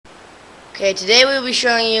Okay, today we'll be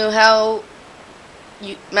showing you how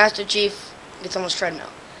Master Chief gets on his treadmill.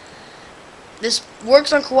 This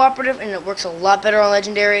works on cooperative and it works a lot better on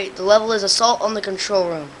legendary. The level is assault on the control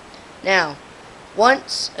room. Now,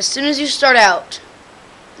 as soon as you start out,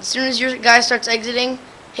 as soon as your guy starts exiting,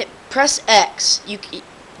 press X.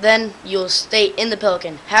 Then you'll stay in the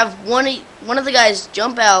Pelican. Have one of the guys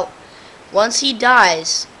jump out once he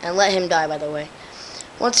dies, and let him die, by the way.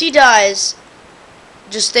 Once he dies,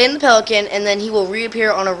 just stay in the Pelican, and then he will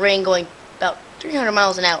reappear on a ring going about 300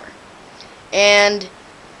 miles an hour. And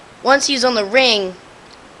once he's on the ring,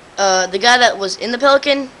 the guy that was in the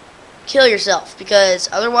Pelican, kill yourself, because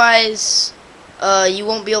otherwise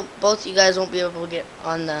both you guys won't be able to get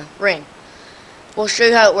on the ring. We'll show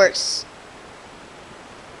you how it works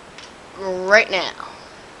right now.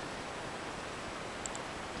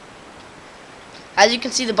 As you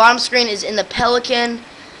can see, the bottom screen is in the Pelican.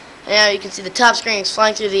 And now you can see the top screen is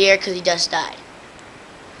flying through the air because he just died.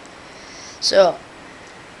 So,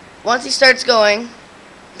 once he starts going,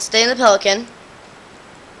 stay in the Pelican.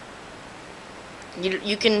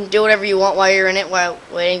 You can do whatever you want while you're in it, while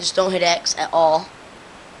waiting. Just don't hit X at all.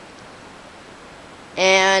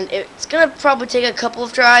 And it's going to probably take a couple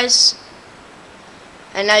of tries.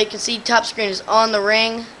 And now you can see top screen is on the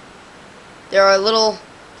ring. There are little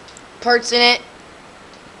parts in it.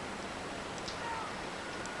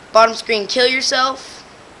 Bottom screen, kill yourself.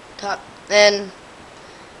 Then,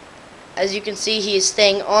 as you can see, he is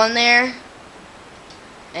staying on there.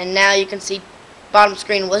 And now you can see bottom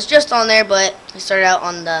screen was just on there, but he started out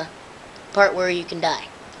on the part where you can die.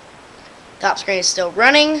 Top screen is still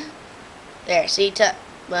running. There, see,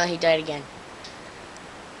 well, he died again.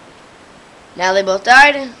 Now they both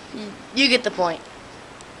died. You get the point.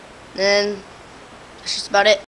 Then, that's just about it.